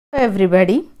Hello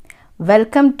everybody,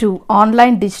 welcome to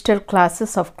online digital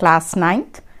classes of class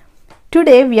 9th.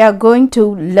 Today we are going to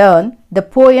learn the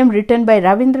poem written by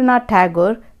Rabindranath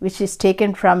Tagore, which is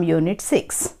taken from unit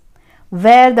 6,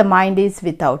 Where the Mind is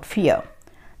Without Fear.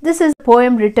 This is a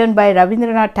poem written by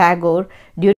Rabindranath Tagore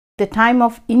during the time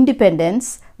of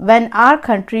independence when our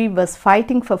country was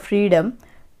fighting for freedom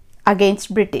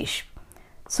against British.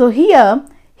 So here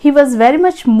he was very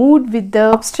much moved with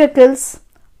the obstacles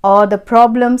or the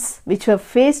problems which were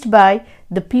faced by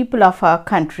the people of our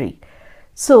country.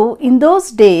 So in those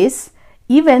days,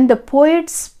 even the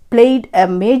poets played a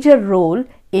major role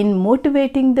in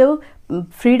motivating the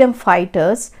freedom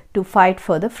fighters to fight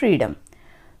for the freedom.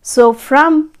 So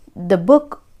from the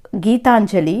book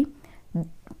Geetanjali,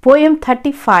 poem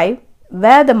 35,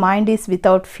 Where the Mind is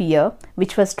Without Fear,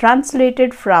 which was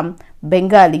translated from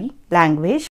Bengali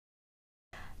language.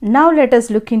 Now let us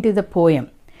look into the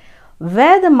poem.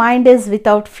 Where the mind is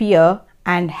without fear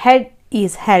and head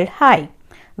is held high,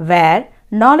 where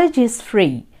knowledge is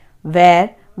free,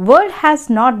 where world has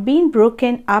not been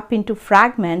broken up into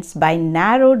fragments by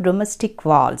narrow domestic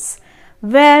walls,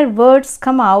 where words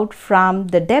come out from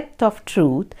the depth of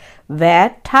truth,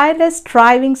 where tireless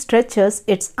striving stretches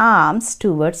its arms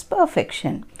towards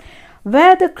perfection,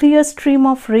 where the clear stream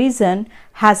of reason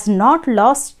has not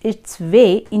lost its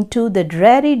way into the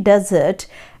dreary desert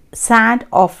sand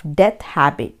of death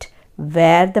habit,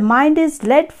 where the mind is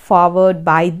led forward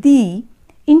by thee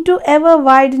into ever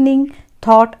widening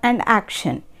thought and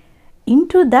action,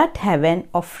 into that heaven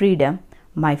of freedom,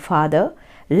 my Father,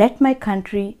 let my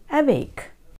country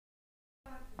awake.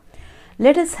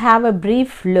 Let us have a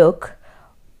brief look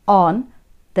on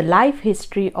the life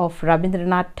history of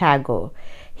Rabindranath Tagore.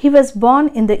 He was born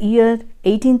in the year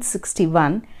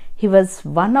 1861. He was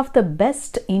one of the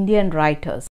best Indian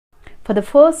writers. For the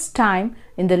first time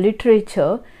in the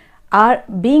literature,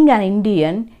 being an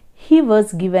Indian, he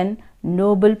was given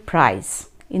Nobel Prize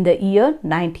in the year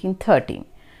 1913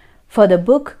 for the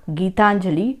book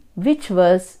Geetanjali, which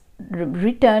was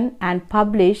written and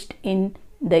published in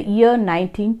the year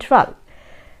 1912.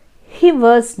 He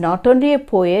was not only a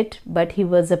poet, but he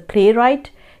was a playwright,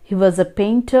 he was a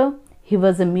painter, he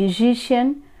was a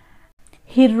musician.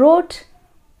 He wrote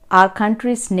our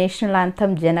country's national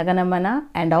anthem Jana Gana Mana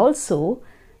and also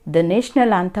the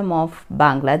national anthem of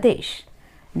Bangladesh.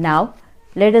 Now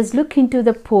let us look into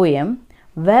the poem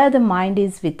Where the Mind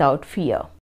is Without Fear.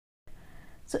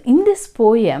 So in this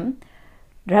poem,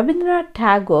 Rabindranath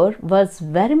Tagore was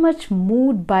very much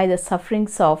moved by the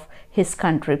sufferings of his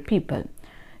country people.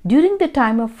 During the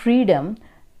time of freedom,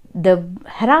 the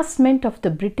harassment of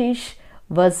the British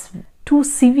was too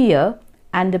severe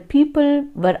and the people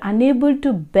were unable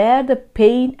to bear the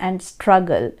pain and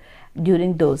struggle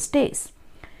during those days.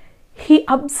 He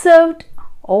observed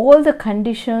all the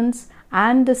conditions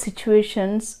and the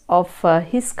situations of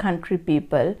his country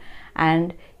people,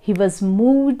 and he was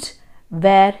moved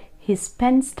where his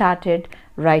pen started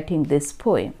writing this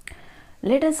poem.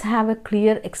 Let us have a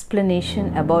clear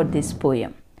explanation about this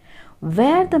poem.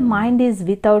 Where the mind is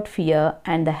without fear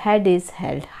and the head is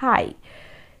held high.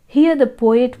 Here the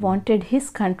poet wanted his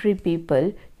country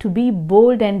people to be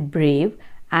bold and brave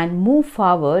and move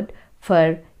forward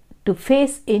to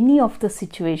face any of the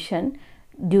situation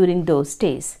during those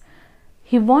days.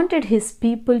 He wanted his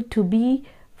people to be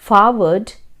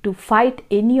forward to fight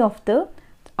any of the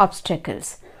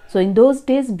obstacles. So in those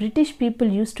days, British people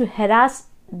used to harass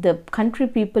the country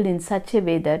people in such a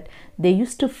way that they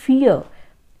used to fear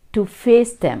to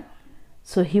face them.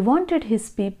 So he wanted his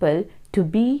people to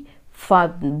be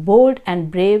bold and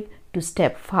brave to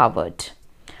step forward.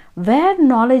 Where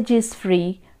knowledge is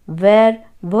free, where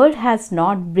world has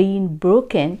not been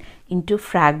broken into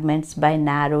fragments by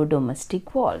narrow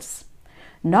domestic walls.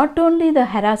 Not only the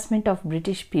harassment of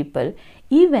British people,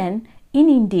 even in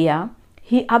India,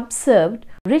 he observed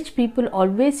rich people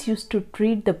always used to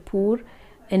treat the poor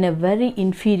in a very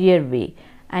inferior way,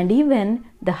 and even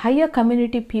the higher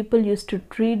community people used to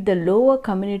treat the lower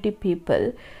community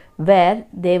people where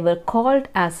they were called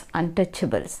as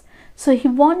untouchables. So he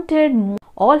wanted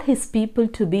all his people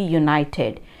to be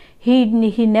united. He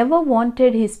never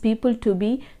wanted his people to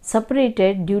be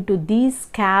separated due to these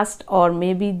caste or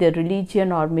maybe the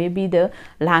religion or maybe the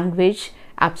language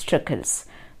obstacles.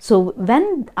 So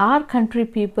when our country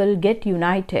people get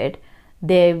united,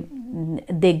 they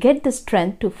get the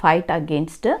strength to fight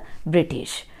against the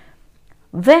British.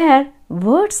 Where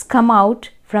words come out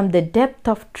from the depth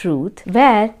of truth,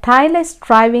 where tireless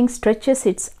striving stretches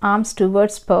its arms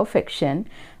towards perfection,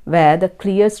 where the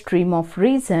clear stream of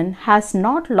reason has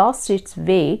not lost its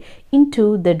way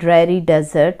into the dreary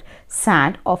desert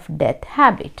sand of death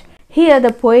habit. Here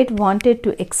the poet wanted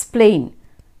to explain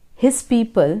his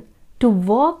people to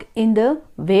walk in the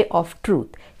way of truth.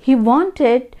 He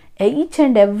wanted each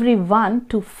and every one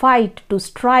to fight, to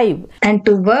strive, and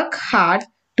to work hard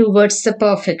towards the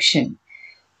perfection.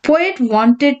 Poet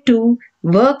wanted to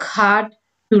work hard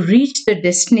to reach the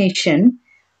destination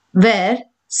where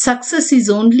success is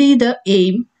only the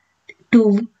aim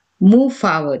to move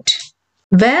forward,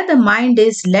 where the mind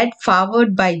is led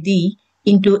forward by thee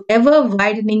into ever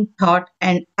widening thought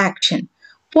and action.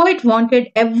 Poet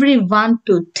wanted everyone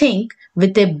to think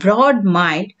with a broad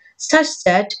mind such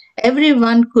that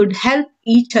everyone could help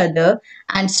each other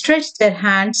and stretch their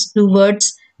hands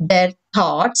towards their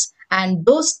thoughts, and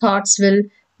those thoughts will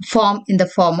form in the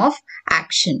form of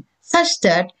action such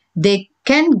that they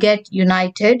can get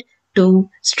united to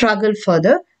struggle for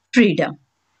the freedom.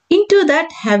 Into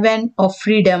that heaven of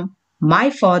freedom, my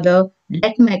father,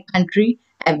 let my country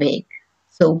awake.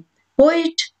 So,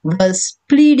 poet was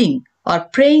pleading or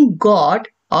praying God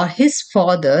or his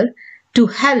father to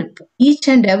help each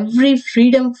and every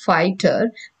freedom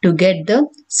fighter to get the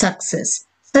success,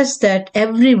 such that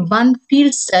everyone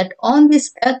feels that on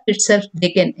this earth itself they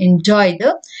can enjoy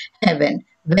the heaven,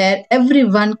 where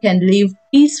everyone can live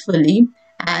peacefully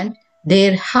and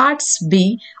their hearts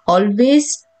be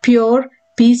always pure,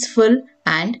 peaceful,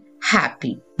 and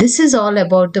happy. This is all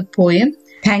about the poem.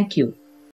 Thank you.